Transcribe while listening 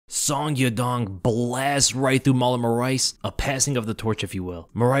Song Yadong blasts right through Marlon Moraes, a passing of the torch if you will.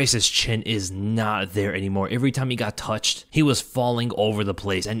 Moraes' chin is not there anymore. Every time he got touched, he was falling over the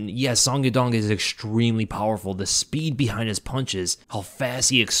place. And yes, Song Yadong is extremely powerful. The speed behind his punches, how fast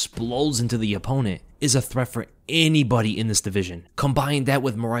he explodes into the opponent, is a threat for anybody in this division. Combine that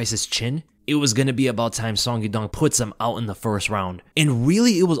with Moraes' chin, it was going to be about time Song Yadong puts him out in the first round. And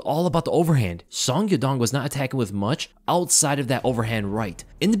really, it was all about the overhand. Song Yadong was not attacking with much outside of that overhand right.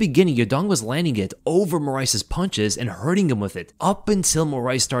 In the beginning, Yadong was landing it over Moraes' punches and hurting him with it, up until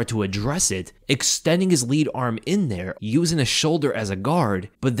Moraes started to address it, extending his lead arm in there, using his shoulder as a guard,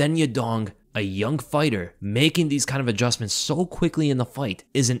 but then Yadong, a young fighter, making these kind of adjustments so quickly in the fight,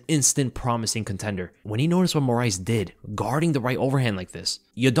 is an instant promising contender. When he noticed what Moraes did, guarding the right overhand like this,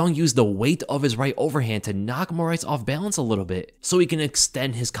 Yadong used the weight of his right overhand to knock Moraes off balance a little bit, so he can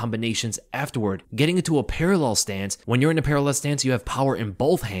extend his combinations afterward, getting into a parallel stance. When you're in a parallel stance, you have power in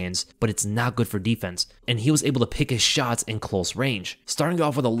both hands, but it's not good for defense, and he was able to pick his shots in close range, starting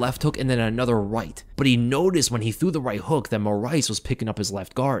off with a left hook and then another right. But he noticed when he threw the right hook that Moraes was picking up his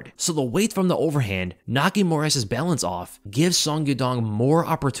left guard, so the weight from the overhand, knocking Moraes' balance off, gives Song Yadong more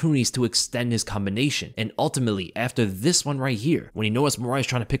opportunities to extend his combination. And ultimately, after this one right here, when he noticed Moraes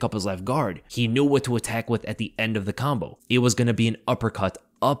trying to pick up his left guard, he knew what to attack with at the end of the combo. It was going to be an uppercut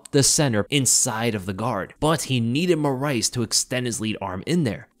up the center inside of the guard, but he needed Moraes to extend his lead arm in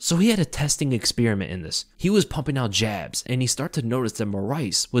there. So he had a testing experiment in this. He was pumping out jabs, and he started to notice that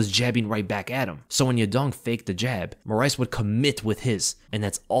Moraes was jabbing right back at him. So when Yadong faked the jab, Moraes would commit with his, and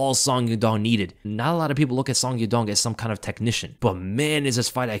that's all Song Yadong needed. Not a lot of people look at Song Yadong as some kind of technician, but man is his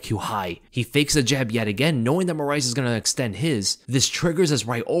fight IQ high. He fakes the jab yet again, knowing that Moraes is going to extend his. This triggers his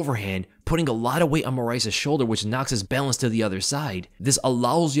right overhand, putting a lot of weight on Moraes' shoulder, which knocks his balance to the other side. This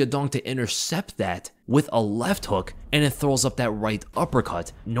allows Yadong to intercept that with a left hook, and it throws up that right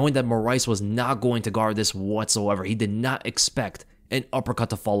uppercut, knowing that Moraes was not going to guard this whatsoever. He did not expect an uppercut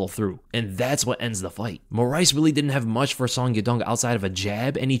to follow through, and that's what ends the fight. Moraes really didn't have much for Song Yadong outside of a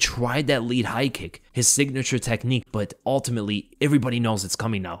jab, and he tried that lead high kick, his signature technique, but ultimately everybody knows it's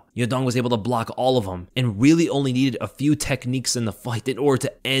coming now. Yadong was able to block all of them and really only needed a few techniques in the fight in order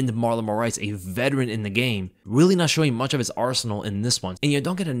to end Marlon Moraes, a veteran in the game, really not showing much of his arsenal in this one. And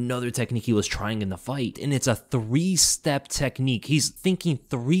Yadong had another technique he was trying in the fight, and it's a 3-step technique. He's thinking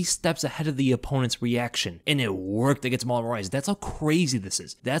 3 steps ahead of the opponent's reaction, and it worked against Marlon Moraes. That's how crazy this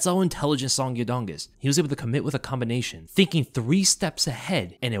is. That's how intelligent Song Yadong is. He was able to commit with a combination, thinking 3 steps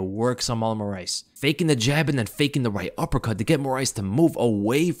ahead, and it works on Marlon Moraes. Faking the jab and then faking the right uppercut to get Moraes to move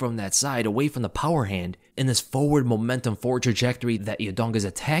away from that side, away from the power hand, and this forward momentum, forward trajectory that Yadong is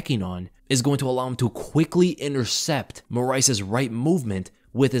attacking on is going to allow him to quickly intercept Moraes' right movement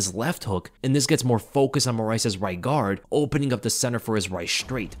with his left hook, and this gets more focus on Moraes' right guard, opening up the center for his right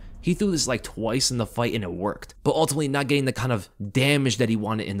straight. He threw this like twice in the fight and it worked, but ultimately not getting the kind of damage that he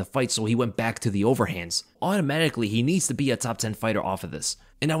wanted in the fight, so he went back to the overhands. Automatically, he needs to be a top 10 fighter off of this.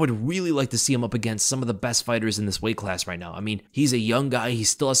 And I would really like to see him up against some of the best fighters in this weight class right now. I mean, he's a young guy, he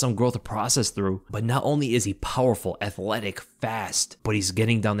still has some growth to process through, but not only is he powerful, athletic, fast, but he's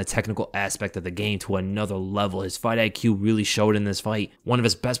getting down the technical aspect of the game to another level. His fight IQ really showed in this fight. One of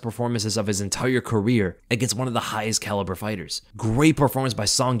his best performances of his entire career against one of the highest caliber fighters. Great performance by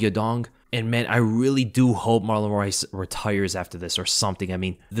Song Yadong. And man, I really do hope Marlon Moraes retires after this or something. I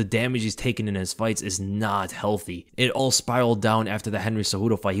mean, the damage he's taken in his fights is not healthy. It all spiraled down after the Henry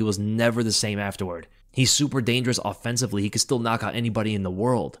Cejudo fight. He was never the same afterward. He's super dangerous offensively. He can still knock out anybody in the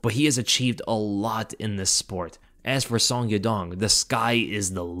world, but he has achieved a lot in this sport. As for Song Yadong, the sky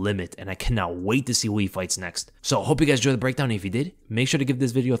is the limit, and I cannot wait to see who he fights next. So I hope you guys enjoyed the breakdown. If you did, make sure to give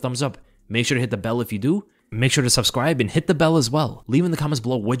this video a thumbs up. Make sure to hit the bell if you do. Make sure to subscribe and hit the bell as well. Leave in the comments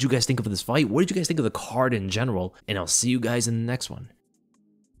below what you guys think of this fight. What did you guys think of the card in general? And I'll see you guys in the next one.